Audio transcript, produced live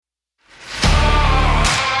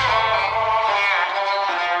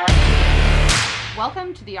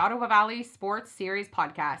Welcome to the Ottawa Valley Sports Series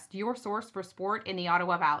podcast, your source for sport in the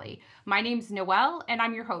Ottawa Valley. My name's Noelle, and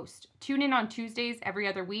I'm your host. Tune in on Tuesdays every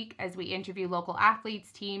other week as we interview local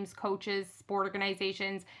athletes, teams, coaches, sport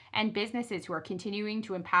organizations, and businesses who are continuing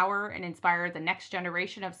to empower and inspire the next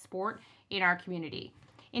generation of sport in our community.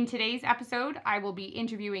 In today's episode, I will be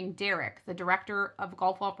interviewing Derek, the Director of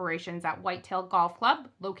Golf Operations at Whitetail Golf Club,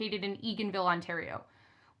 located in Eganville, Ontario.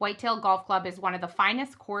 Whitetail Golf Club is one of the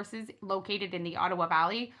finest courses located in the Ottawa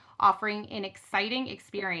Valley, offering an exciting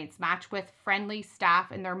experience matched with friendly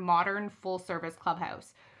staff in their modern full-service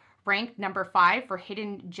clubhouse. Ranked number 5 for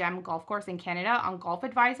hidden gem golf course in Canada on Golf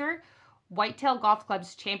Advisor, Whitetail Golf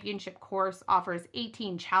Club's championship course offers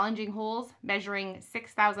 18 challenging holes measuring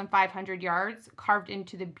 6,500 yards carved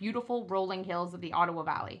into the beautiful rolling hills of the Ottawa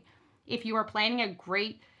Valley. If you are planning a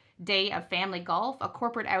great day of family golf, a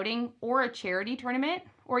corporate outing, or a charity tournament,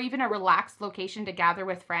 or even a relaxed location to gather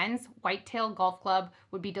with friends, Whitetail Golf Club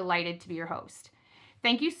would be delighted to be your host.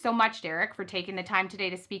 Thank you so much, Derek, for taking the time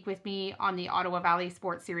today to speak with me on the Ottawa Valley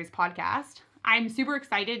Sports Series podcast. I'm super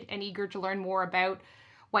excited and eager to learn more about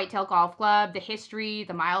Whitetail Golf Club, the history,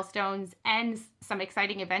 the milestones, and some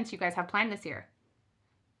exciting events you guys have planned this year.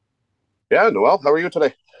 Yeah, Noelle, how are you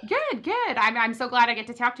today? Good. I'm so glad I get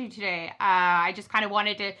to talk to you today. I just kind of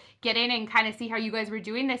wanted to get in and kind of see how you guys were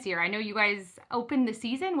doing this year. I know you guys opened the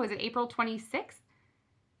season. Was it April 26th?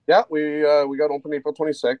 Yeah, we got open April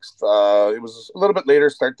 26th. It was a little bit later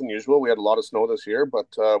start than usual. We had a lot of snow this year, but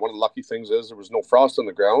one of the lucky things is there was no frost on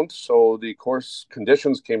the ground, so the course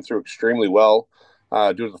conditions came through extremely well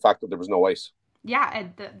due to the fact that there was no ice. Yeah,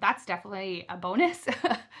 and that's definitely a bonus.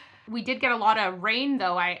 We did get a lot of rain,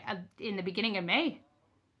 though, in the beginning of May.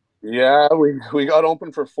 Yeah, we got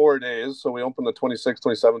open for 4 days. So we opened the 26th,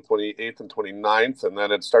 27th, 28th, and 29th. And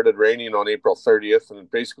then it started raining on April 30th. And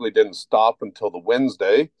it basically didn't stop until the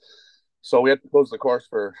Wednesday. So we had to close the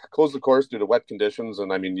course due to wet conditions.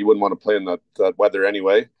 And I mean, you wouldn't want to play in that weather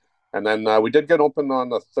anyway. And then we did get open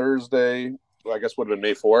on a Thursday, I guess would have been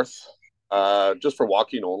May 4th, just for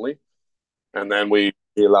walking only. And then we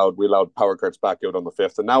allowed power carts back out on the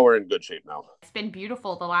 5th. And now we're in good shape now. It's been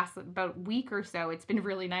beautiful the last about week or so. It's been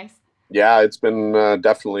really nice. Yeah, it's been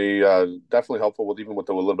definitely helpful with even with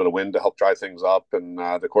a little bit of wind to help dry things up, and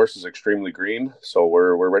the course is extremely green, so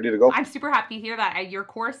we're ready to go. I'm super happy to hear that. Your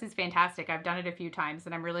course is fantastic. I've done it a few times,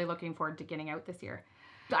 and I'm really looking forward to getting out this year.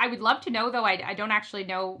 I would love to know, though, I don't actually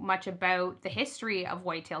know much about the history of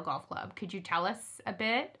Whitetail Golf Club. Could you tell us a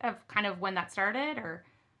bit of kind of when that started, or?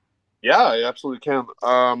 Yeah, I absolutely can.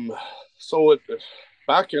 So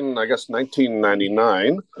back in, I guess,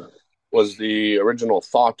 1999 was the original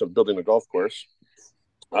thought of building a golf course.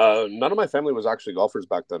 None of my family was actually golfers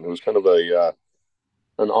back then. It was kind of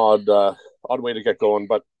an odd way to get going.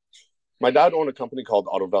 But my dad owned a company called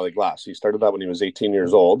Ottawa Valley Glass. He started that when he was 18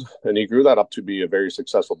 years old, and he grew that up to be a very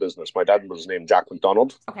successful business. My dad was named Jack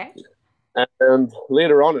MacDonald. Okay. And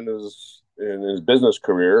later on in his business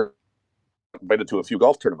career, invited to a few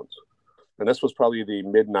golf tournaments. And this was probably the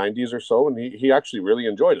mid 90s or so, and he actually really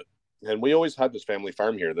enjoyed it. And we always had this family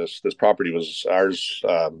farm here. This property was ours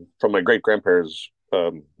from my great grandpa,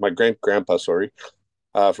 from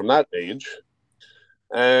that age.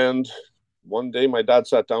 And one day my dad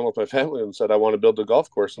sat down with my family and said, I want to build a golf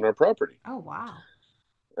course on our property. Oh, wow.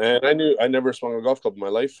 And I knew I never swung a golf club in my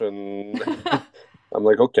life. And I'm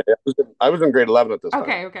like, okay. I was in grade 11 at this time.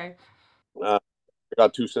 Okay. I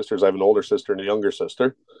got two sisters. I have an older sister and a younger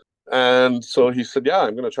sister. And so he said, yeah,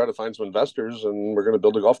 I'm going to try to find some investors and we're going to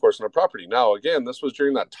build a golf course on our property. Now, again, this was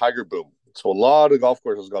during that tiger boom. So a lot of golf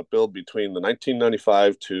courses got built between the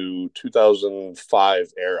 1995 to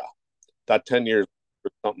 2005 era. That 10 years,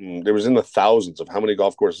 there was in the thousands of how many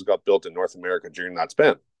golf courses got built in North America during that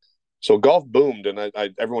span. So golf boomed, and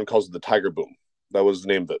everyone calls it the tiger boom. That was the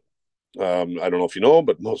name of it. I don't know if you know,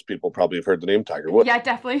 but most people probably have heard the name Tiger Woods. Yeah,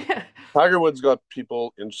 definitely. Tiger Woods got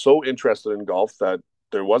people so interested in golf that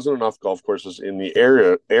there wasn't enough golf courses in the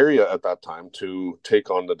area at that time to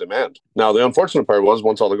take on the demand. Now, the unfortunate part was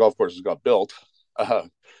once all the golf courses got built,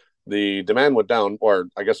 the demand went down, or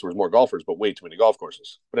I guess there was more golfers, but way too many golf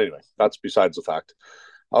courses. But anyway, that's besides the fact.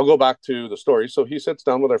 I'll go back to the story. So he sits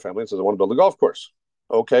down with our family and says, I want to build a golf course.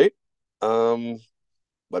 Okay,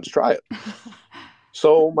 let's try it.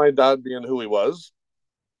 So my dad, being who he was,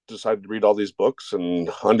 decided to read all these books and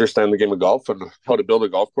understand the game of golf and how to build a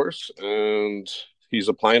golf course. And he's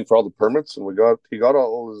applying for all the permits, and he got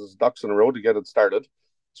all his ducks in a row to get it started.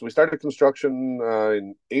 So we started construction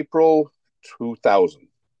in April 2000.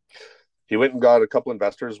 He went and got a couple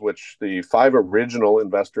investors, which the 5 original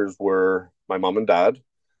investors were my mom and dad,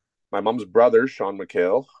 my mom's brother, Sean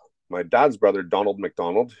McHale, my dad's brother, Donald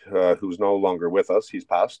MacDonald, who's no longer with us. He's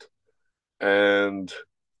passed. And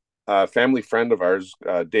a family friend of ours,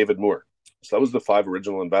 David Moore. So that was the five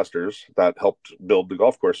original investors that helped build the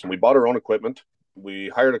golf course. And we bought our own equipment. We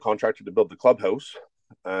hired a contractor to build the clubhouse,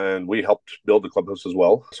 and we helped build the clubhouse as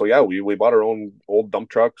well. So yeah, we bought our own old dump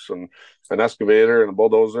trucks and an excavator and a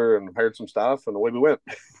bulldozer and hired some staff, and away we went.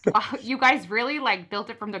 Wow, you guys really like built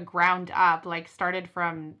it from the ground up, like started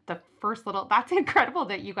from the first little. That's incredible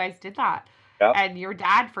that you guys did that. Yeah. And your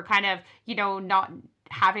dad for kind of, not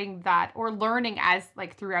having that or learning as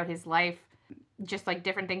like throughout his life, just like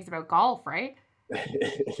different things about golf, right?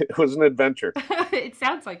 It was an adventure, It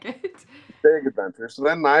sounds like it. big adventure. So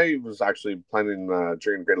then I was actually planning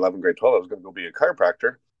during grade 11, grade 12, I was going to go be a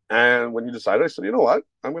chiropractor. And when you decided, I said, you know what?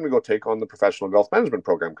 I'm going to go take on the professional golf management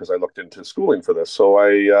program because I looked into schooling for this. So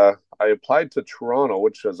I applied to Toronto,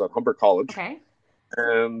 which is at Humber College, Okay.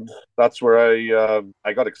 and that's where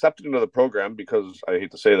I got accepted into the program because I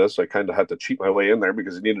hate to say this, I kind of had to cheat my way in there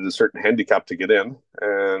because it needed a certain handicap to get in.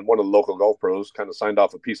 And one of the local golf pros kind of signed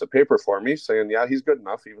off a piece of paper for me saying, yeah, he's good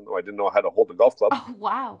enough, even though I didn't know how to hold a golf club. Oh,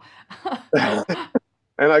 wow.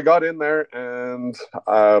 And I got in there, and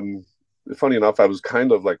funny enough, I was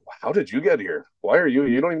kind of like, how did you get here? Why are you?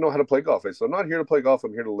 You don't even know how to play golf. I said, I'm not here to play golf.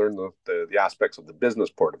 I'm here to learn the aspects of the business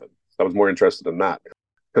part of it. I was more interested in that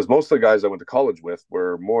because most of the guys I went to college with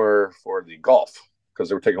were more for the golf because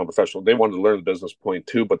they were taking on professional. They wanted to learn the business point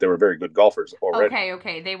too, but they were very good golfers already. Okay,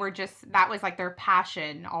 okay. They were just that was like their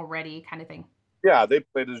passion already kind of thing. Yeah, they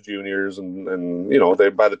played as juniors, and you know, they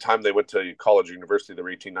by the time they went to college or university, they were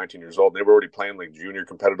 18, 19 years old. They were already playing like junior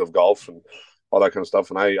competitive golf and all that kind of stuff.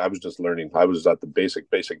 And I was just learning. I was at the basic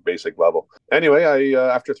level. Anyway,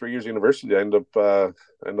 I after 3 years of university, I end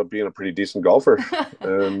up being a pretty decent golfer,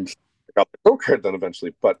 and I got the pro card then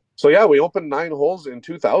eventually. But so yeah, we opened 9 holes in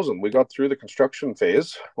 2000. We got through the construction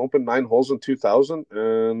phase, opened 9 holes in 2000,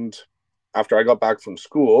 and after I got back from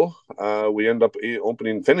school, we end up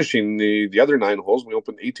finishing the other 9 holes. We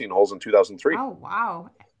opened 18 holes in 2003. Oh, wow.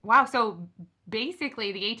 Wow. So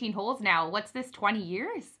basically the 18 holes now, what's this, 20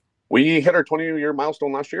 years? We hit our 20-year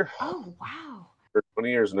milestone last year Oh, wow. for 20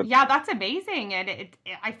 years, and Yeah, that's amazing. And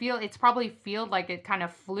I feel it's probably feel like it kind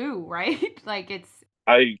of flew, right? Like it's,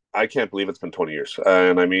 I can't believe it's been 20 years.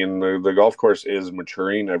 And I mean, the golf course is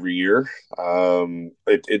maturing every year.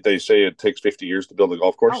 They say it takes 50 years to build a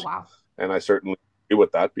golf oh, course, wow. and I certainly agree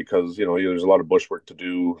with that because there's a lot of bush work to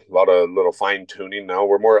do, a lot of little fine tuning. Now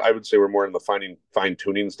I would say we're more in the fine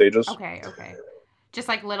tuning stages. Okay, okay. Just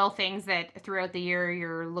like little things that throughout the year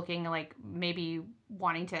you're looking like maybe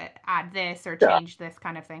wanting to add this or Yeah, change this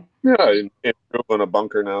kind of thing. yeah, in a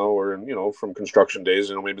bunker now, or from construction days.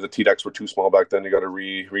 Maybe the T decks were too small back then. You got to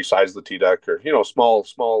resize the T deck, or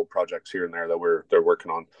small projects here and there that they're working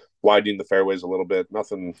on, widening the fairways a little bit.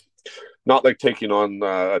 Nothing, not like taking on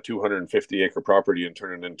a 250-acre property and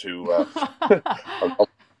turning it into a golf.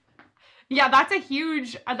 Yeah, that's a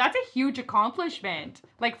huge accomplishment.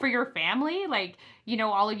 Like for your family, like,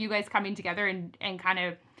 all of you guys coming together and kind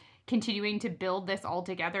of continuing to build this all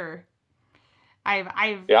together. I've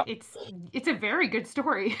Yeah, it's a very good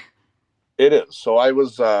story. it is. So I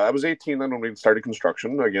was 18 then when we started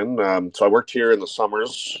construction again. So I worked here in the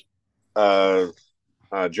summers. Uh,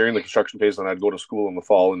 during the construction phase, then I'd go to school in the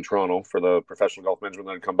fall in Toronto for the professional golf management.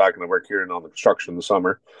 Then I'd come back and I work here and on the construction in the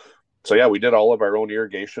summer. So yeah, we did all of our own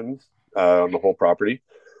irrigation on the whole property.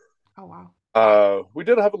 Oh, wow. We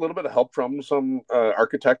did have a little bit of help from some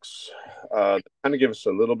architects, that kind of give us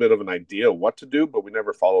a little bit of an idea of what to do, but we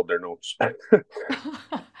never followed their notes. Kind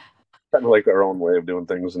of like our own way of doing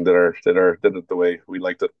things and did it the way we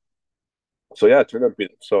liked it. So yeah, it turned out to be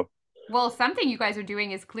so. Well, something you guys are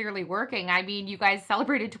doing is clearly working. I mean, you guys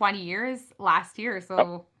celebrated 20 years last year, Yeah,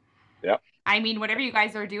 so yeah, I mean, whatever you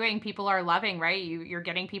guys are doing, people are loving, right? You're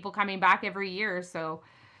getting people coming back every year, so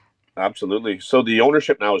absolutely. So the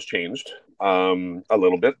ownership now has changed a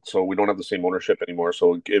little bit. So we don't have the same ownership anymore.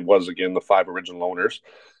 So it was again the five original owners.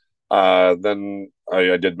 Then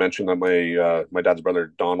I did mention that my dad's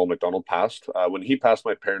brother Donald MacDonald passed. When he passed,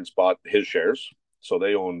 my parents bought his shares, so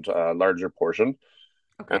they owned a larger portion.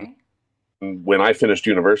 And okay. when I finished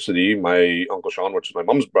university, my uncle Sean, which is my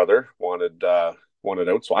mom's brother, wanted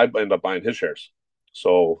out, so I ended up buying his shares.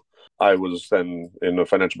 So I was then in a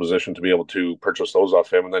financial position to be able to purchase those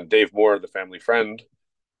off him. And then Dave Moore, the family friend,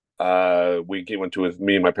 we went to with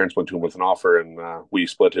me and my parents went to him with an offer, and we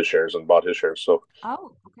split his shares and bought his shares. So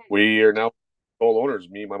Oh, okay. we are now sole owners,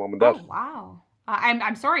 me, my mom, and Oh, dad. wow.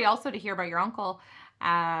 I'm sorry also to hear about your uncle.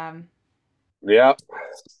 Um, Yeah.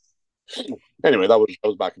 Anyway, that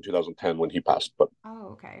was back in 2010 when he passed. But oh,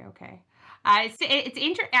 okay, okay. It's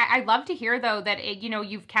interesting. I love to hear though that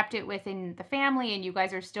you've kept it within the family and you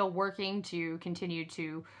guys are still working to continue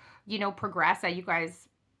to, progress as you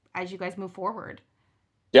guys move forward.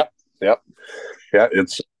 Yep, yep, yeah.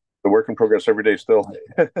 It's the work in progress every day still.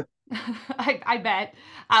 I bet.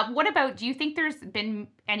 What about, do you think there's been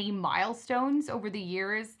any milestones over the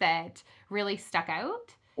years that really stuck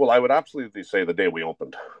out? Well, I would absolutely say the day we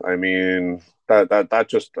opened. I mean, that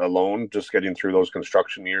just alone, just getting through those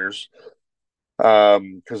construction years,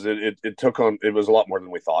 because it took on, it was a lot more than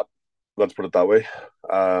we thought. Let's put it that way.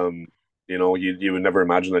 Um, you would never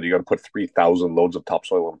imagine that you got to put 3,000 loads of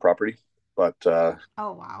topsoil on property, but Oh,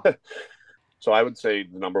 wow. so I would say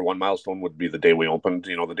the number one milestone would be the day we opened.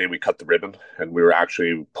 The day we cut the ribbon and we were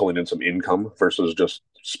actually pulling in some income versus just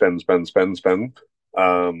spend, spend, spend, spend.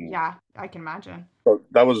 Um, Yeah, I can imagine. so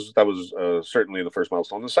that was certainly the first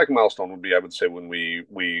milestone. The second milestone would be, I would say, when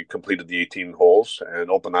we completed the 18 holes and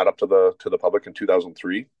opened that up to the public in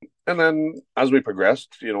 2003. And then as we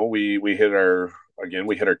progressed, we hit our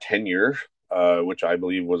 10 year, which I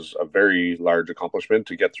believe was a very large accomplishment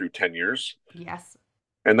to get through 10 years. Yes,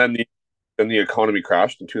 And then the economy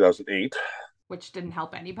crashed in 2008. which didn't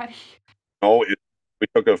help anybody. No, we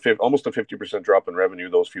took almost a 50% drop in revenue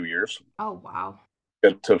those few years. Oh, wow.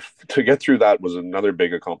 And to get through that was another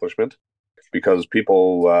big accomplishment because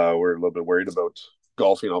people were a little bit worried about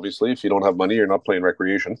golfing. Obviously, if you don't have money, you're not playing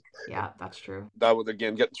recreation. Yeah, that's true. That was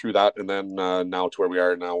again getting through that, and then now to where we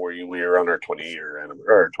are now, where we are on our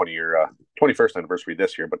 21st anniversary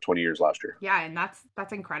this year, but 20 years last year. Yeah, and that's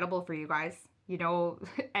incredible for you guys.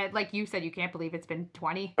 And like you said, you can't believe it's been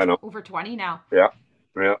 20, I know. over 20 now. Yeah,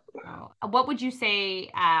 yeah. So, what would you say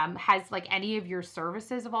has like any of your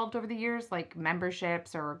services evolved over the years, like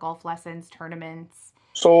memberships or golf lessons, tournaments?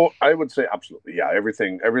 So I would say absolutely, yeah.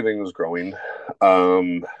 Everything is growing.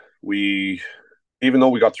 We Even though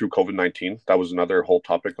we got through COVID-19, that was another whole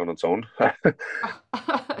topic on its own.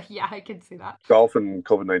 Yeah, I can see that. Golf and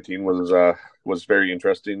COVID-19 was very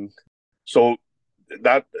interesting. So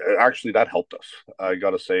that actually that helped us. I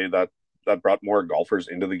got to say that brought more golfers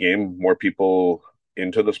into the game, more people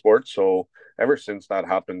into the sport. So ever since that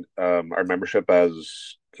happened, our membership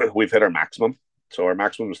has we've hit our maximum. So our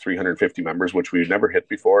maximum was 350 members, which we've never hit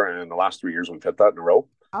before, and in the last 3 years we've hit that in a row.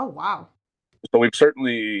 Oh, wow. So we've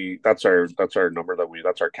certainly that's our number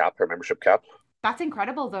that's our cap, our membership cap. That's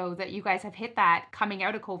incredible though that you guys have hit that coming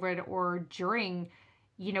out of COVID or during,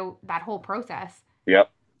 that whole process.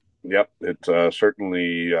 Yep. Yep, it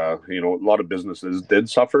certainly, a lot of businesses did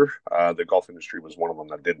suffer. The golf industry was one of them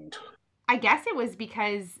that didn't. I guess it was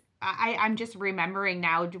because I'm just remembering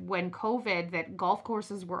now when COVID that golf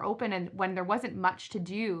courses were open and when there wasn't much to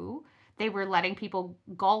do, they were letting people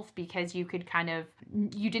golf because you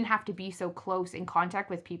didn't have to be so close in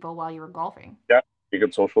contact with people while you were golfing. Yeah, you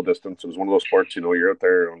could social distance. It was one of those sports, you're out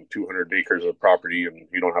there on 200 acres of property and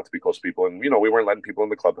you don't have to be close to people. And, we weren't letting people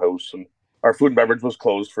in the clubhouse, and our food and beverage was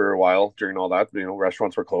closed for a while during all that.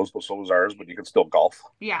 Restaurants were closed, but so was ours, but you could still golf.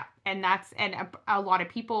 Yeah, and a lot of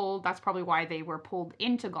people, that's probably why they were pulled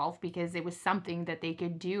into golf because it was something that they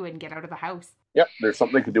could do and get out of the house. Yeah, there's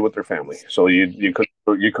something they could do with their family. So you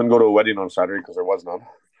couldn't go to a wedding on Saturday because there was none,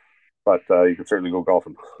 but you could certainly go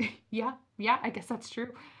golfing. Yeah, yeah, I guess that's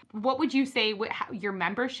true. What would you say your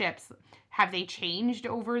memberships, have they changed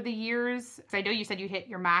over the years? 'Cause I know you said you hit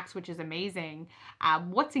your max, which is amazing.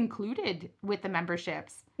 What's included with the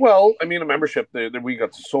memberships? Well, I mean, a membership, we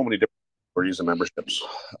got so many different categories of memberships.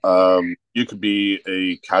 You could be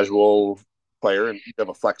a casual player and you have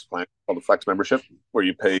a flex plan called a flex membership where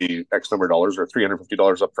you pay X number of dollars or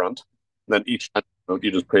 $350 up front. And then each time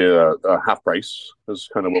you just pay a half price is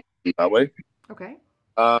kind of what we do that way. Okay.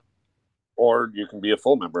 Uh, or you can be a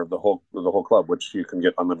full member of the whole club, which you can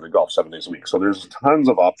get unlimited golf 7 days a week. So there's tons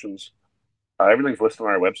of options. Everything's listed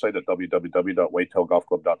on our website at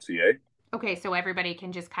www.whitetailgolfclub.ca. Okay, so everybody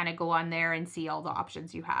can just kind of go on there and see all the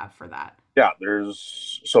options you have for that. Yeah,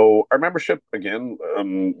 so our membership again,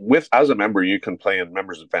 with as a member, you can play in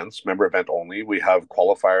members events, member event only. We have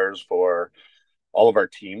qualifiers for all of our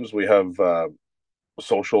teams. We have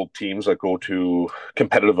social teams that go to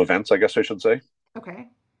competitive events, I guess I should say. Okay.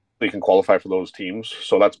 They can qualify for those teams.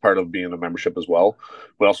 So that's part of being a membership as well.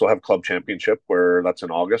 We also have club championship where that's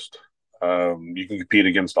in August. You can compete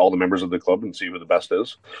against all the members of the club and see who the best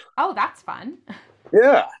is. Oh, that's fun.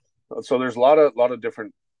 Yeah. So there's a lot of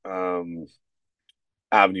different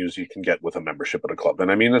avenues you can get with a membership at a club.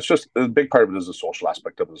 And I mean, it's just a big part of it is the social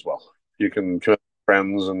aspect of it as well. You can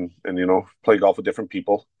friends and play golf with different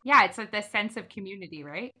people. Yeah, it's like this sense of community,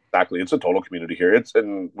 right? Exactly, it's a total community here.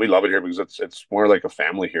 And we love it here because it's more like a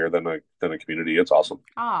family here than a community. It's awesome.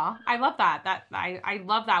 Oh, I love that. I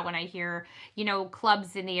love that when I hear,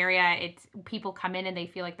 clubs in the area, it's people come in and they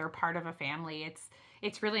feel like they're part of a family.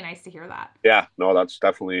 It's really nice to hear that. Yeah, no, that's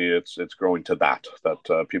definitely it's growing to that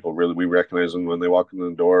people really we recognize them when they walk in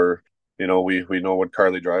the door. We know what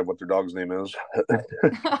car they drive, what their dog's name is.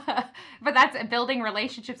 But that's building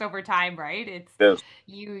relationships over time, right? It's It is.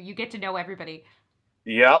 you get to know everybody.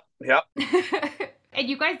 Yep, yep. And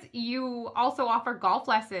you also offer golf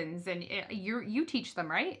lessons and you teach them,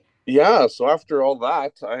 right? Yeah, so after all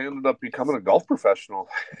that, I ended up becoming a golf professional.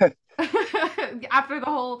 After the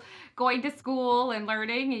whole going to school and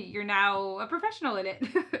learning, you're now a professional in it.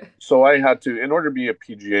 So I had to, in order to be a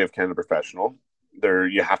PGA of Canada professional, there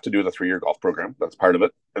you have to do the 3 year golf program. That's part of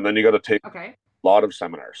it, and then you got to take Okay. a lot of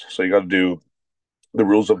seminars. So you got to do the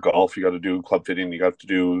rules of golf. You got to do club fitting. You got to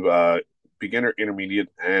do beginner, intermediate,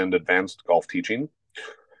 and advanced golf teaching.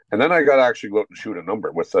 And then I got to actually go out and shoot a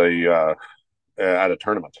number with at a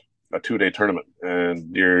tournament, a 2 day tournament,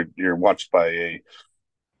 and you're watched by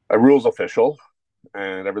a rules official,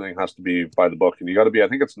 and everything has to be by the book. And you got to be, I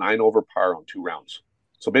think it's 9 over par on 2 rounds.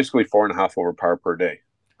 So basically 4.5 over par per day.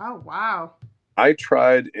 Oh, wow. I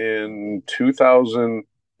tried in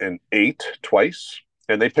 2008 twice,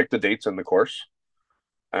 and they picked the dates in the course,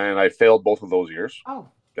 and I failed both of those years. Oh,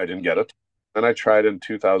 I didn't get it. Then I tried in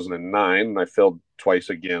 2009, and I failed twice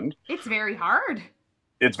again. it's very hard.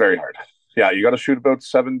 It's very hard. Yeah, you got to shoot about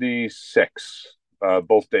 76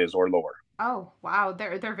 both days or lower. Oh, wow.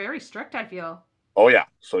 They're very strict, I feel. Oh yeah,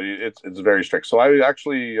 so it's very strict. So I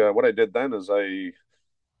actually what I did then is I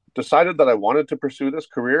decided that I wanted to pursue this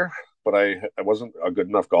career, but I wasn't a good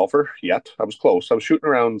enough golfer yet. I was close. I was shooting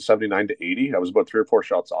around 79 to 80. I was about 3 or 4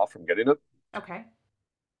 shots off from getting it. Okay.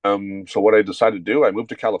 So what I decided to do, I moved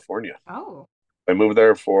to California. Oh. I moved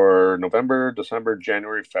there for November, December,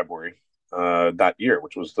 January, February that year,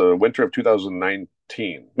 which was the winter of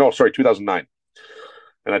 2019. No, sorry, 2009.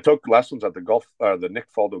 And I took lessons at the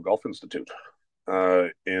Nick Faldo Golf Institute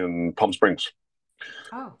in Palm Springs.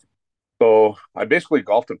 Oh. So I basically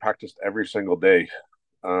golfed and practiced every single day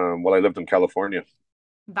while I lived in California.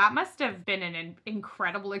 That must have been an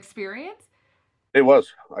incredible experience. It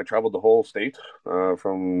was. I traveled the whole state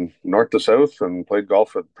from north to south and played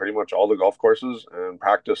golf at pretty much all the golf courses and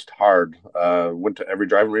practiced hard. Went to every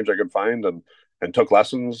driving range I could find and took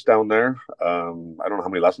lessons down there. I don't know how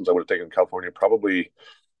many lessons I would have taken in California, probably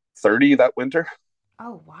 30 that winter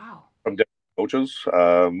Oh, wow. from different coaches.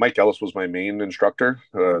 Mike Ellis was my main instructor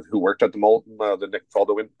who worked at the Nick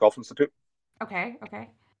Faldo Golf Institute. Okay. Okay.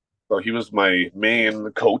 So he was my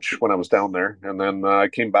main coach when I was down there. And then I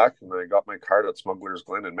came back and I got my card at Smuggler's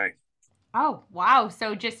Glen in May. Oh, wow.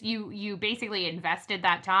 So just you basically invested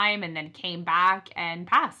that time and then came back and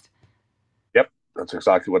passed. Yep, that's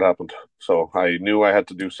exactly what happened. So I knew I had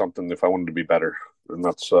to do something if I wanted to be better, and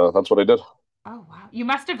that's what I did. Oh, wow. You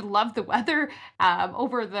must have loved the weather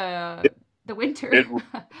over It the winter. it,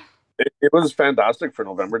 it was fantastic for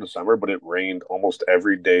November, December, but it rained almost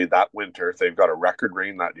every day that winter. They've got a record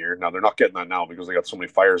rain that year. Now they're not getting that now because they got so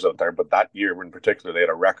many fires out there. But that year in particular, they had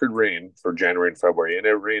a record rain for January and February, and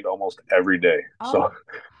it rained almost every day. So Oh.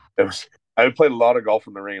 it was. I played a lot of golf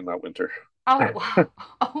in the rain that winter. Oh, wow.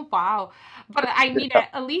 Oh, wow. But I mean,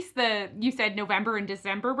 at least you said November and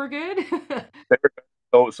December were good.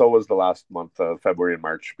 So was the last month of February and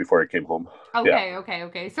March before I came home. Yeah, Okay, okay,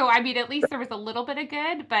 okay. So I mean, at least there was a little bit of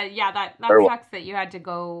good, but yeah, that there was. sucks that you had to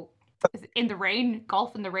go in the rain,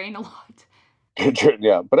 golf in the rain a lot.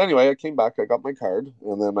 Yeah, but anyway, I came back. I got my card,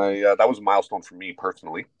 and then I that was a milestone for me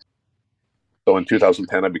personally. So in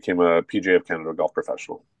 2010, I became a PGA of Canada golf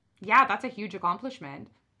professional. Yeah, that's a huge accomplishment.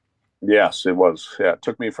 Yes, it was. Yeah, it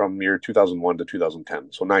took me from year 2001 to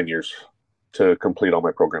 2010, so 9 years to complete all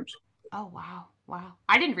my programs. Oh, wow. Wow.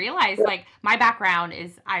 I didn't realize like my background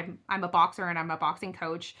is I'm a boxer and I'm a boxing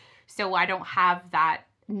coach, so I don't have that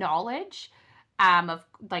knowledge of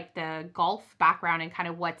like the golf background and kind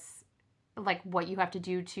of what's like what you have to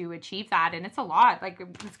do to achieve that, and it's a lot. Like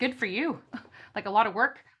it's good for you. Like a lot of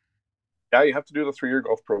work. Yeah, you have to do the 3 year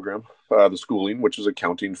golf program, the schooling, which is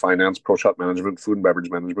accounting, finance, pro shop management, food and beverage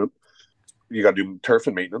management. You got to do turf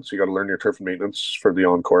and maintenance. You got to learn your turf and maintenance for the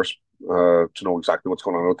on course to know exactly what's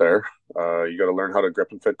going on out there. You got to learn how to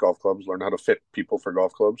grip and fit golf clubs, learn how to fit people for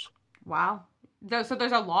golf clubs. Wow. So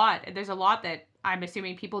there's a lot. There's a lot that I'm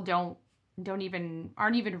assuming people don't even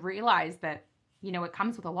aren't even realize that it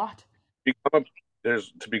comes with a lot. Become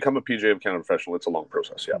There's to become a PGA of Canada professional. It's a long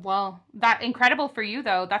process. Yeah. Well, that incredible for you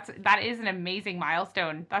though. That is an amazing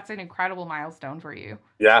milestone. That's an incredible milestone for you.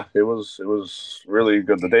 Yeah, it was really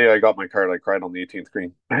good. The day I got my card, I cried on the 18th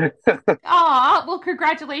green. Oh, well,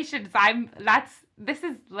 congratulations. This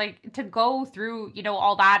is like to go through,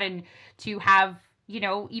 all that and to have,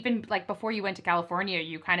 even like before you went to California,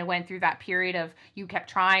 you kind of went through that period of you kept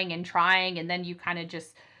trying, and then you kind of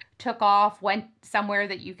just took off, went somewhere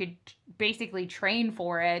that you could basically train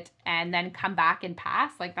for it, and then come back and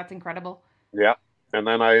pass. Like, that's incredible. Yeah. And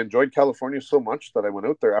then I enjoyed California so much that I went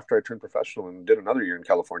out there after I turned professional and did another year in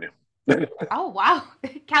California. Oh, wow.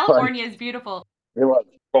 Like, California is beautiful. it was.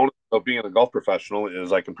 Bonus of being a golf professional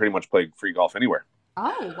is I can pretty much play free golf anywhere.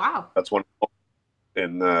 Oh, wow. That's one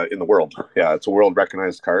in the world. Yeah, it's a world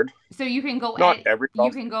recognized card. So Not every you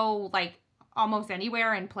golf, can go like almost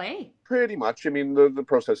anywhere and play. pretty much. I mean, the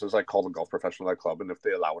process is I call the golf professional at that club, and if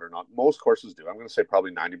they allow it or not, most courses do. I'm going to say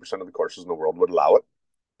probably 90% of the courses in the world would allow it.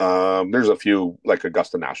 There's a few like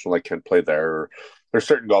Augusta National, I can't play there. There's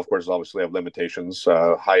certain golf courses obviously have limitations.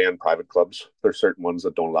 High end private clubs, there's certain ones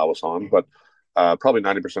that don't allow us on, but probably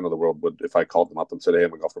 90% of the world would, if I called them up and said, "Hey,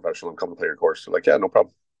 I'm a golf professional, I'm coming to play your course," they're like, "Yeah, no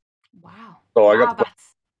problem." Wow. So I got Wow, to play,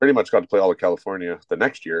 pretty much got to play all of California the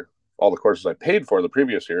next year. All the courses I paid for the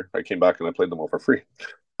previous year, I came back and I played them all for free.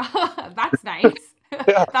 that's nice.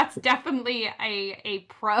 Yeah, That's definitely a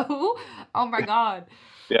pro. Oh my god.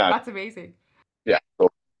 yeah, That's amazing. yeah. So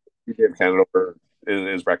PGA of Canada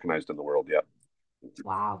is recognized in the world. Yeah,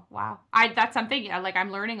 Wow, wow. I That's something like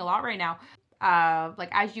I'm learning a lot right now. Like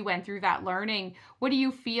as you went through that learning, what do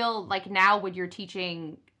you feel like now when you're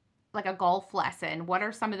teaching like a golf lesson? What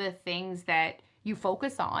are some of the things that you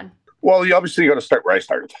focus on? well, you obviously got to start where I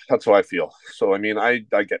started. That's how I feel. So, I mean, I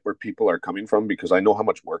get where people are coming from because I know how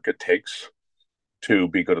much work it takes to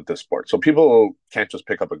be good at this sport. So people can't just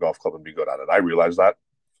pick up a golf club and be good at it. I realize that.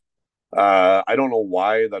 I don't know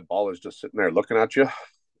why that ball is just sitting there looking at you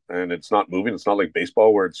and it's not moving. It's not like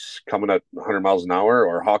baseball where it's coming at 100 miles an hour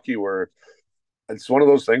or hockey where it's one of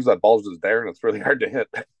those things that ball's just there and it's really hard to hit.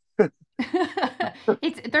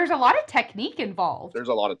 There's a lot of technique involved. There's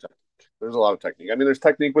a lot of technique. There's a lot of technique. I mean, there's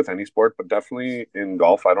technique with any sport, but definitely in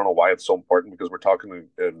golf, I don't know why it's so important because we're talking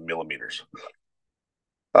in millimeters.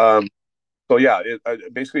 Um, so yeah,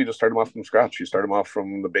 basically you just start them off from scratch. You start them off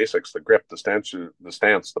from the basics: the grip,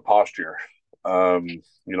 the posture.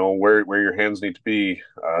 Where your hands need to be,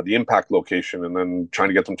 the impact location, and then trying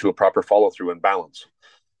to get them to a proper follow through and balance.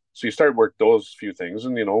 So you start work those few things,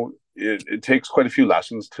 and it takes quite a few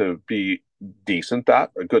lessons to be decent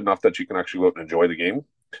at, good enough that you can actually go out and enjoy the game.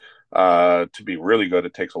 To be really good,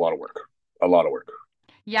 it takes a lot of work, a lot of work.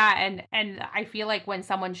 Yeah, and I feel like when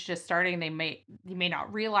someone's just starting, they may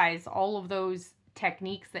not realize all of those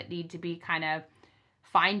techniques that need to be kind of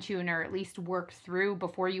fine-tuned or at least worked through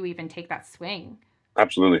before you even take that swing.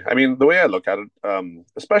 Absolutely. I mean, the way I look at it,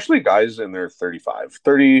 especially guys in their 35,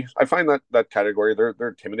 30, I find that category, they're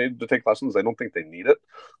intimidated to take lessons. They don't think they need it.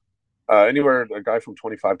 Anywhere, a guy from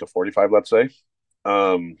 25 to 45, let's say,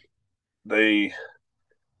 um, they,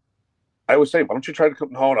 I would say, why don't you try to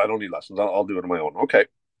come? No, I don't need lessons. I'll do it on my own. Okay.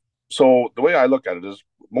 So the way I look at it is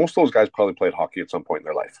most of those guys probably played hockey at some point in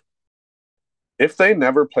their life. If they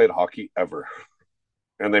never played hockey ever,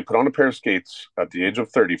 and they put on a pair of skates at the age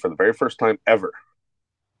of 30 for the very first time ever,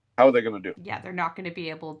 how are they going to do? Yeah, they're not going to be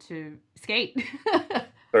able to skate.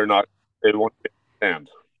 They're not. They won't stand.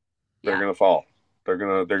 They're Yeah, going to fall.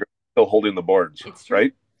 They're still holding the boards, it's true.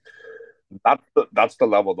 right? That's the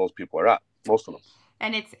level those people are at. Most of them.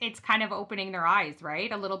 And it's kind of opening their eyes,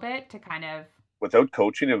 right? A little bit to kind of Without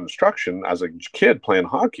coaching and instruction, as a kid playing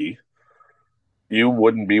hockey, you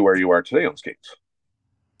wouldn't be where you are today on skates.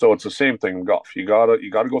 So it's the same thing in golf. You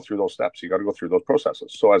gotta go through those steps. You got to go through those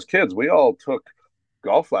processes. So as kids, we all took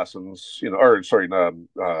golf lessons, or sorry,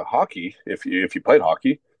 hockey. If you played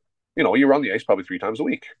hockey, you were on the ice probably 3 times a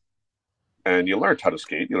week, and you learned how to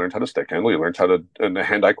skate, you learned how to stick handle, you learned how to and the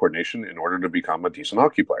hand-eye coordination in order to become a decent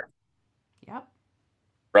hockey player. yep.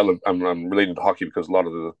 I'm relating to hockey because a lot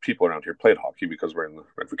of the people around here played hockey because we're in the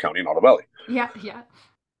Renfrew County and Ottawa Valley. Yeah, yeah.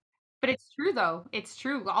 But it's true though. It's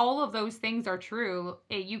true. All of those things are true.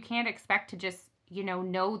 You can't expect to just,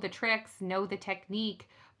 know the tricks, know the technique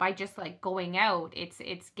by just like going out.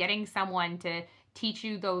 It's getting someone to teach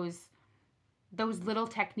you those little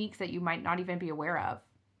techniques that you might not even be aware of.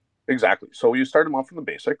 Exactly. So you start them off from the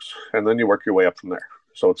basics, and then you work your way up from there.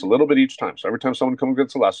 So it's a little bit each time. So every time someone comes and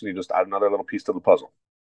gets a lesson, you just add another little piece to the puzzle.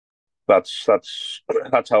 That's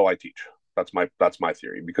how I teach. That's my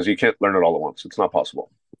theory because you can't learn it all at once. It's not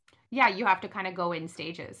possible. Yeah, you have to kind of go in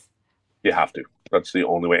stages. You have to. That's the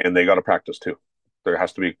only way, and they got to practice too. There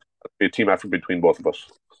has to be be a team effort between both of us.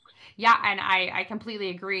 Yeah, and I completely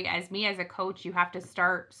agree. As me as a coach, you have to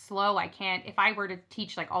start slow. I can't if I were to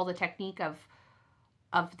teach like all the technique of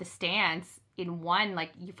the stance in one,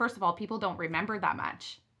 like you first of all, people don't remember that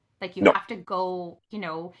much. Like you No. have to go,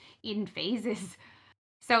 in phases.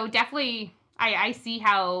 So definitely I see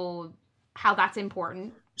how that's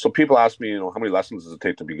important. So people ask me, how many lessons does it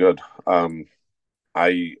take to be good?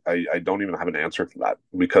 I don't even have an answer for that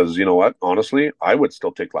because you know what? Honestly, I would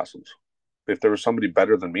still take lessons if there was somebody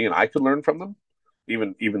better than me and I could learn from them.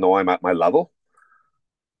 Even though I'm at my level,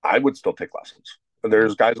 I would still take lessons.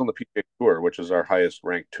 There's guys on the PGA Tour, which is our highest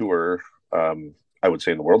ranked tour, I would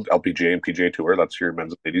say in the world, LPGA and PGA Tour. That's your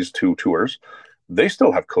men's and ladies two tours. They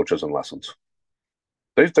still have coaches and lessons.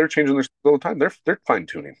 They're changing their skills all the time. They're fine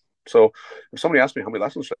tuning. So if somebody asks me how many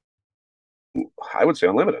lessons, I would say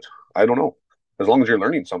unlimited. I don't know, as long as you're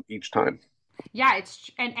learning some each time. Yeah,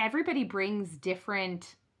 and everybody brings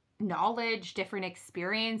different knowledge, different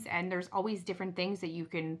experience, and there's always different things that you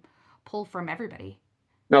can pull from everybody.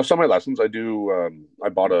 Now, some of my lessons I do. I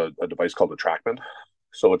bought a device called a TrackMan,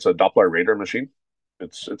 so it's a Doppler radar machine.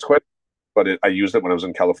 It's quite, but I used it when I was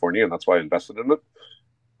in California, and that's why I invested in it.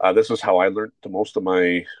 This is how I learned the most of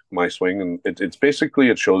my swing, and it's basically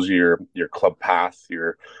it shows you your club path,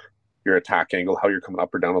 your attack angle, how you're coming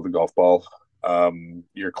up or down with the golf ball,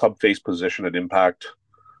 your club face position at impact,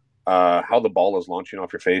 how the ball is launching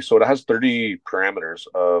off your face. So it has 30 parameters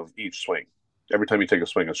of each swing. Every time you take a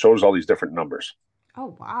swing, it shows all these different numbers.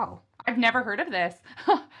 Oh, wow. I've never heard of this.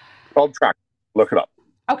 Called track. Look it up.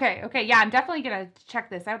 Okay, okay. Yeah, I'm definitely gonna check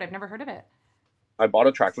this out. I've never heard of it. I bought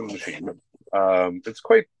a TrackMan machine.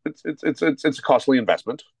 It's a costly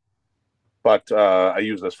investment, but I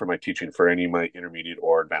use this for my teaching for any of my intermediate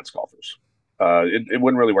or advanced golfers. It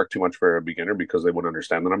wouldn't really work too much for a beginner because they wouldn't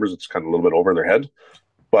understand the numbers. It's kind of a little bit over their head.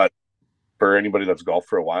 But for anybody that's golfed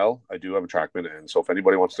for a while, I do have a TrackMan, and so if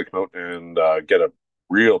anybody wants to come out and get a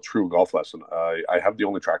real true golf lesson, I have the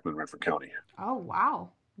only TrackMan in Renfrew County. Oh, wow.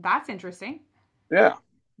 That's interesting. Yeah,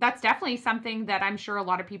 That's definitely something that I'm sure a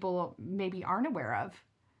lot of people maybe aren't aware of.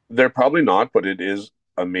 they're probably not, but it is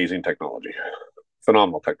amazing technology,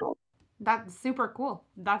 phenomenal technology. That's super cool.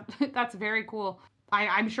 That's very cool.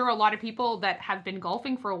 I'm sure a lot of people that have been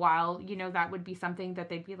golfing for a while, that would be something that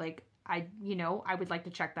they'd be like, I would like to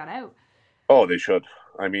check that out. Oh, they should.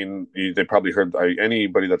 I mean, they probably heard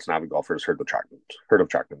anybody that's an avid golfer has heard of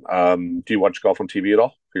TrackMan. Do you watch golf on TV at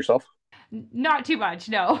all yourself? Not too much,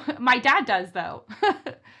 no. My dad does though.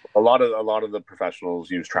 A lot of the professionals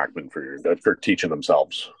use TrackMan for teaching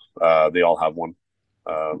themselves. They all have one.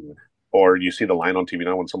 Um, or you see the line on TV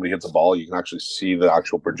now when somebody hits a ball, you can actually see the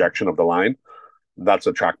actual projection of the line. That's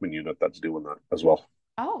a TrackMan unit that's doing that as well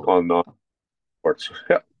Oh. on sports.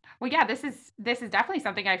 Yeah, Well, yeah, this is definitely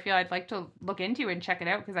something I feel I'd like to look into and check it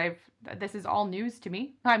out because this is all news to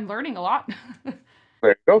me. I'm learning a lot.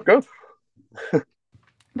 there you go. Good.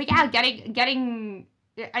 But yeah, getting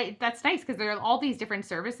that's nice because there are all these different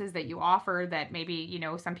services that you offer that maybe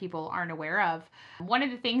some people aren't aware of. One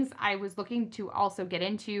of the things I was looking to also get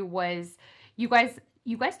into was you guys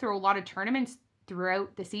you guys throw a lot of tournaments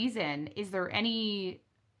throughout the season. Is there any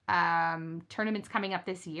tournaments coming up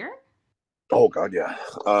this year? Oh God, yeah.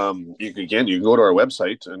 You can go to our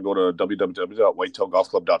website and go to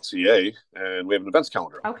www.whitetailgolfclub.ca, and we have an events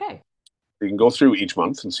calendar. Okay. You can go through each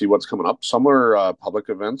month and see what's coming up. Some are public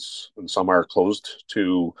events, and some are closed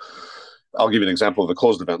to. I'll give you an example of the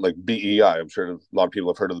closed event, like BEI. I'm sure a lot of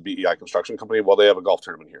people have heard of the BEI construction company. Well, they have a golf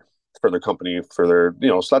tournament here for their company, so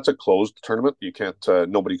that's a closed tournament. You can't,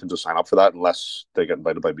 nobody can just sign up for that unless they get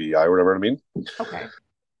invited by BEI or whatever I mean. Okay.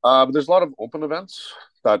 But there's a lot of open events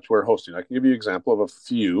that we're hosting. I can give you an example of a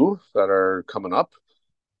few that are coming up.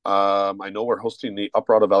 I know we're hosting the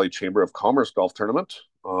Uprata Valley Chamber of Commerce Golf Tournament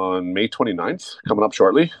on May 29th, coming up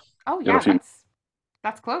shortly. Oh In a yeah, few,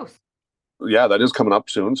 that's close. yeah, that is coming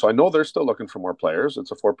up soon. So I know they're still looking for more players.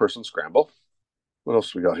 It's a 4-person scramble. What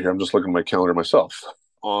else we got here? I'm just looking at my calendar myself.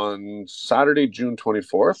 On Saturday, June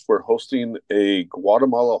 24th, we're hosting a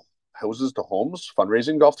Guatemala Houses to Homes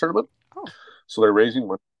fundraising golf tournament. Oh. So they're raising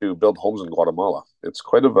money to build homes in Guatemala. It's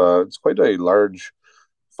quite a large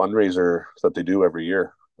fundraiser that they do every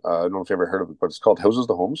year. I don't know if you ever heard of it, but it's called Houses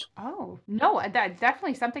to Homes. Oh, no, that's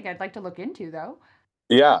definitely something I'd like to look into though.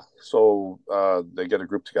 Yeah, so they get a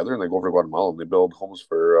group together and they go over to Guatemala and they build homes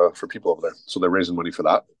for people over there. So they're raising money for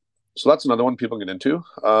that. So that's another one people get into.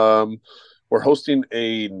 We're hosting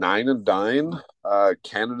a Nine and Dine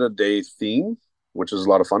Canada Day theme, which is a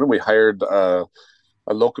lot of fun. And we hired a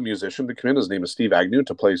local musician to come in. His name is Steve Agnew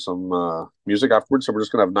to play some music afterwards. So we're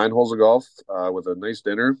just going to have 9 holes of golf with a nice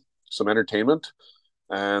dinner, some entertainment.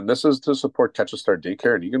 And this is to support Catch a Star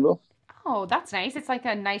Daycare in Eganville. Oh, that's nice. It's like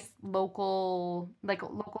a nice local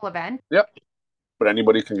event. Yep, but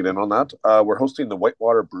anybody can get in on that. We're hosting the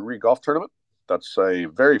Whitewater Brewery Golf Tournament. That's a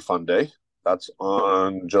very fun day. That's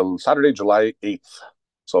on Saturday, July 8th.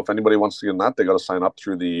 So if anybody wants to get in that, they got to sign up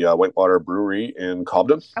through the Whitewater Brewery in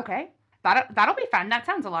Cobden. Okay. That'll be fun. That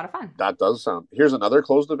sounds a lot of fun. That does sound. Here's another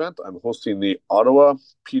closed event. I'm hosting the Ottawa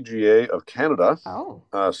PGA of Canada Oh,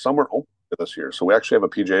 Summer Open this year. So we actually have a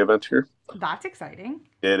PGA event here. that's exciting.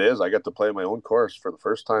 It is. I get to play my own course for the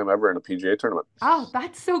first time ever in a PGA tournament. Oh,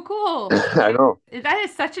 that's so cool. I know. That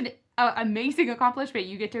is such an amazing accomplishment.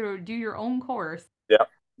 You get to do your own course. Yeah.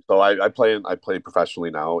 So I play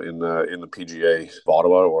professionally now in the PGA of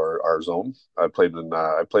Ottawa or our zone. I played in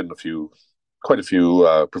quite a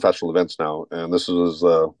few professional events now, and this is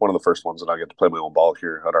one of the first ones that I get to play my own ball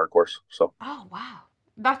here at our course. So Oh, wow.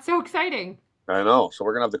 That's so exciting. I know. So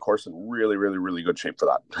we're gonna have the course in really, really, really good shape for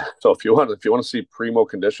that. So if you want to see primo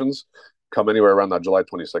conditions, come anywhere around that July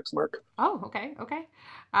 26th mark. Oh, okay, okay.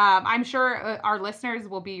 I'm sure our listeners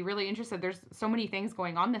will be really interested. There's so many things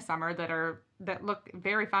going on this summer that look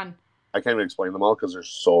very fun. I can't even explain them all because there's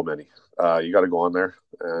so many. You got to go on there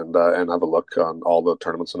and have a look on all the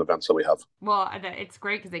tournaments and events that we have. Well, it's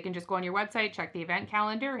great because they can just go on your website, check the event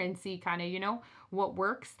calendar, and see kind of what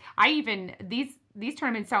works. I even these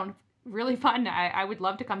tournaments sound really fun. I would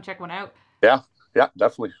love to come check one out. Yeah, yeah,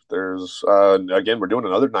 definitely. There's again, we're doing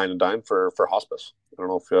another nine and dime for hospice. I don't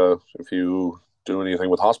know if you do anything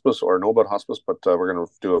with hospice or know about hospice, but we're going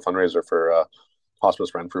to do a fundraiser for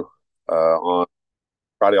hospice Renfrew on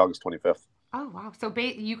Friday, August 25th. Oh wow! So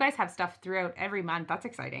you guys have stuff throughout every month. That's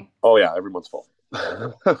exciting. Oh yeah, every month's full.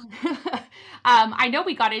 I know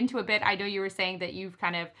we got into a bit. I know you were saying that you've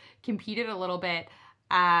kind of competed a little bit.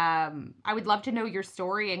 I would love to know your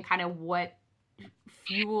story and kind of what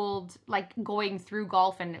fueled like going through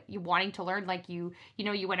golf and you wanting to learn. Like you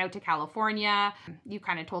went out to California. You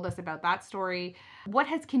kind of told us about that story. What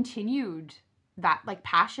has continued that like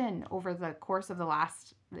passion over the course of the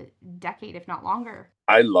last decade, if not longer?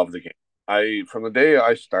 I love the game. I From the day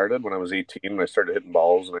I started when I was 18, and I started hitting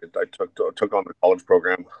balls, and I took on the college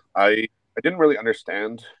program. I didn't really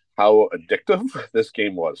understand how addictive this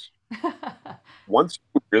game was. Once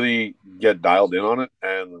you really get dialed in on it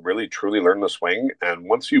and really truly learn the swing, and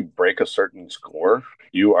once you break a certain score,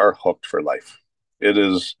 you are hooked for life. It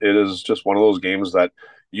is just one of those games that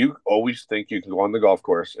you always think you can go on the golf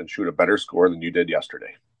course and shoot a better score than you did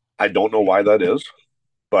yesterday. I don't know why that is,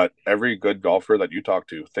 but every good golfer that you talk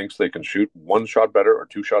to thinks they can shoot one shot better or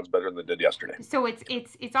two shots better than they did yesterday. So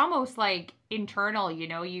it's almost like internal,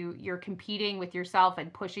 you're competing with yourself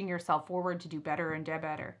and pushing yourself forward to do better and do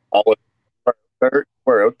better. All there,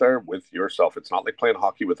 you are out there with yourself. It's not like playing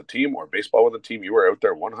hockey with a team or baseball with a team. You are out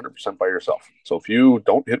there 100% by yourself. So if you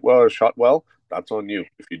don't hit well or shot well, that's on you.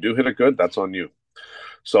 If you do hit it good, that's on you.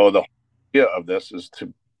 So the idea of this is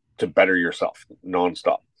to better yourself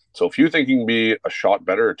nonstop. So if you think you can be a shot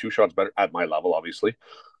better or two shots better at my level, obviously,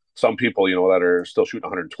 some people, that are still shooting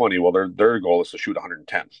 120, well, their goal is to shoot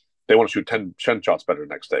 110. They want to shoot 10 shots better the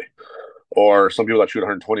next day. Or some people that shoot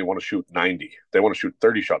 120 want to shoot 90. They want to shoot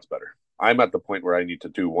 30 shots better. I'm at the point where I need to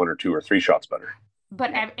do one or two or three shots better.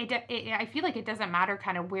 But I feel like it doesn't matter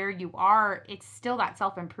kind of where you are. It's still that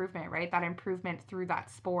self improvement, right? That improvement through that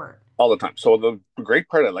sport. All the time. So the great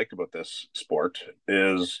part I like about this sport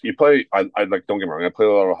is you play. I like. Don't get me wrong. I play a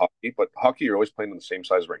lot of hockey, but hockey you're always playing on the same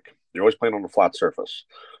size rink. You're always playing on a flat surface.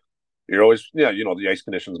 You're always the ice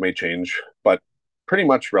conditions may change, but pretty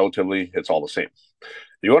much relatively it's all the same.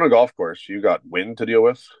 You go on a golf course, you got wind to deal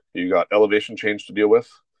with, you got elevation change to deal with,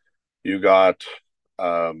 you got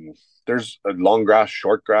there's a long grass,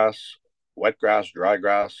 short grass, wet grass,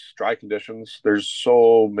 dry conditions. There's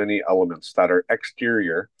so many elements that are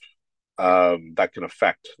exterior that can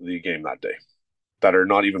affect the game that day that are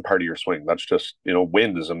not even part of your swing. That's just,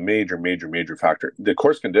 wind is a major, major, major factor. The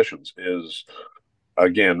course conditions is,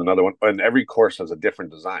 again, another one. And every course has a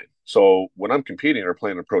different design. So when I'm competing or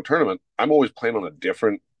playing a pro tournament, I'm always playing on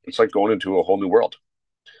it's like going into a whole new world,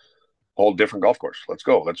 whole different golf course. Let's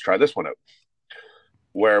go. Let's try this one out.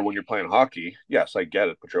 Where when you're playing hockey, yes, I get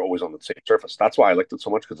it, but you're always on the same surface. That's why I liked it so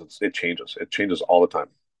much because it changes. It changes all the time.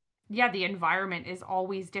 Yeah, the environment is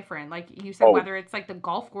always different. Like you said, Oh, whether it's like the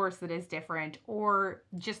golf course that is different or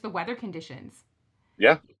just the weather conditions,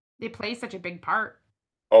 yeah. it plays such a big part.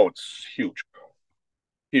 Oh, it's huge.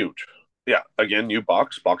 Huge. Yeah. Again,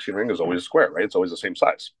 boxing ring is always square, right? It's always the same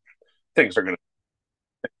size. Things are going to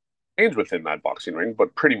change within that boxing ring,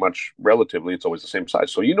 but pretty much relatively, it's always the same size.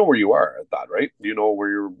 So you know where you are at that, right? You know where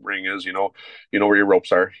your ring is. You know where your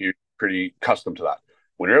ropes are. You're pretty accustomed to that.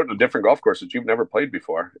 when you're out in a different golf course that you've never played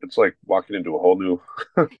before, it's like walking into a whole new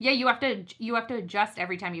Yeah, you have to adjust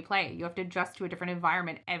every time you play. You have to adjust to a different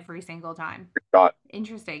environment every single time. shot.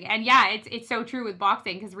 Interesting. And yeah, it's so true with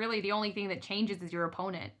boxing because really the only thing that changes is your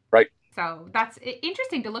opponent. Right. So that's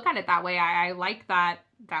interesting to look at it that way. I like that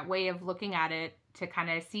way of looking at it to kind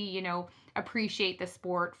of see, appreciate the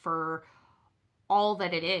sport for all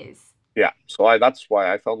that it is. Yeah. So that's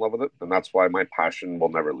why I fell in love with it. And that's why my passion will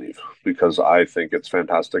never leave because I think it's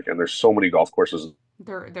fantastic. And there's so many golf courses.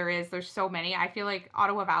 There's so many. I feel like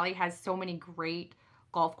Ottawa Valley has so many great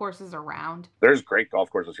golf courses around. There's great golf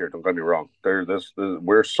courses here. Don't get me wrong.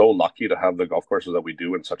 We're so lucky to have the golf courses that we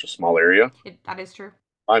do in such a small area. That is true.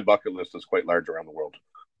 My bucket list is quite large around the world.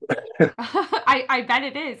 I bet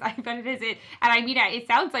it is. I bet it is. And I mean, it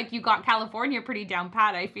sounds like you got California pretty down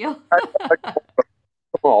pat, I feel.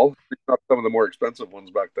 Small, not some of the more expensive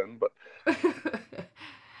ones back then, but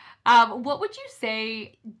what would you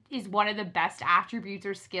say is one of the best attributes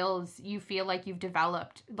or skills you feel like you've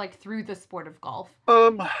developed like through the sport of golf?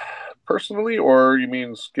 Personally, or you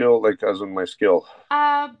mean skill, like as in my skill?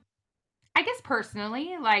 I guess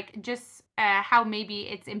personally, like just how maybe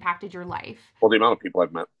it's impacted your life. Well, the amount of people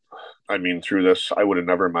I've met. I mean, through this, I would have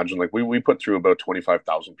never imagined. Like we put through about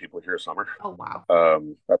 25,000 people here a summer. Oh wow.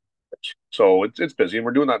 So it's busy, and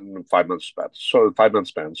we're doing that in 5 months span. So 5 months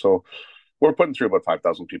span. So we're putting through about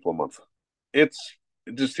 5,000 people a month. It's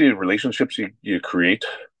just the relationships you create.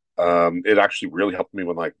 It actually really helped me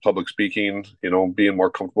with like public speaking. Being more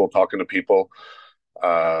comfortable talking to people.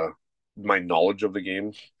 My knowledge of the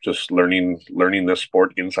game, just learning this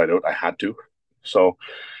sport inside out. I had to. So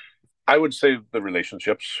I would say the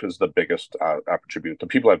relationships is the biggest attribute. The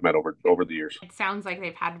people I've met over the years. It sounds like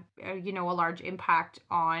they've had, a large impact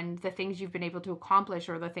on the things you've been able to accomplish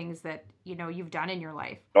or the things that, you've done in your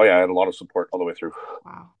life. Oh yeah, I had a lot of support all the way through.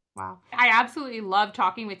 Wow. Wow. I absolutely love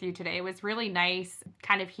talking with you today. It was really nice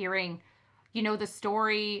kind of hearing, the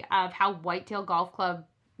story of how Whitetail Golf Club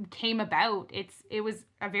came about. It was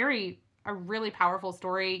a really powerful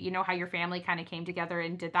story, how your family kind of came together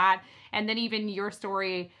and did that. And then even your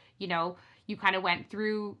story, you kind of went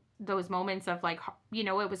through those moments of like,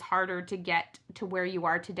 it was harder to get to where you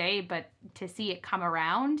are today, but to see it come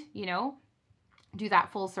around, do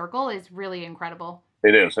that full circle is really incredible.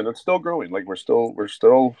 It is, and it's still growing. Like we're still,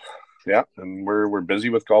 yeah, and we're busy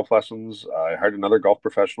with golf lessons. I hired another golf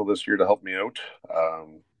professional this year to help me out.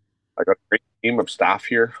 I got a great team of staff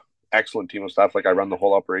here, excellent team of staff. Like I run the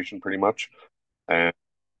whole operation pretty much, and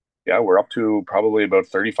yeah, we're up to probably about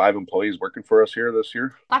 35 employees working for us here this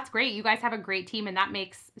year. That's great. You guys have a great team, and that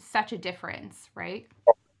makes such a difference, right?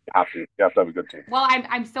 You have to have a good team. Well,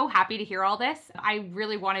 I'm so happy to hear all this. I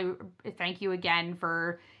really want to thank you again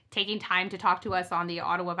for taking time to talk to us on the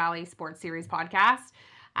Ottawa Valley Sports Series podcast.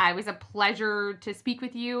 It was a pleasure to speak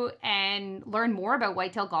with you and learn more about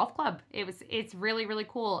Whitetail Golf Club. It's really, really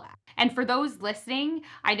cool. And for those listening,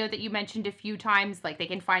 I know that you mentioned a few times, like they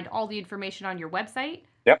can find all the information on your website.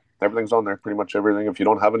 Yep, everything's on there, pretty much everything. If you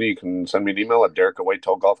don't have any, you can send me an email at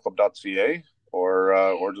derek@whitetailgolfclub.ca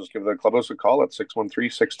or just give the clubhouse a call at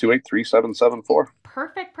 613-628-3774.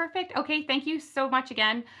 Perfect. Okay, thank you so much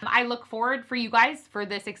again. I look forward for you guys for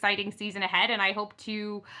this exciting season ahead, and I hope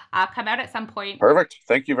to come out at some point. Perfect.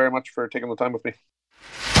 Thank you very much for taking the time with me.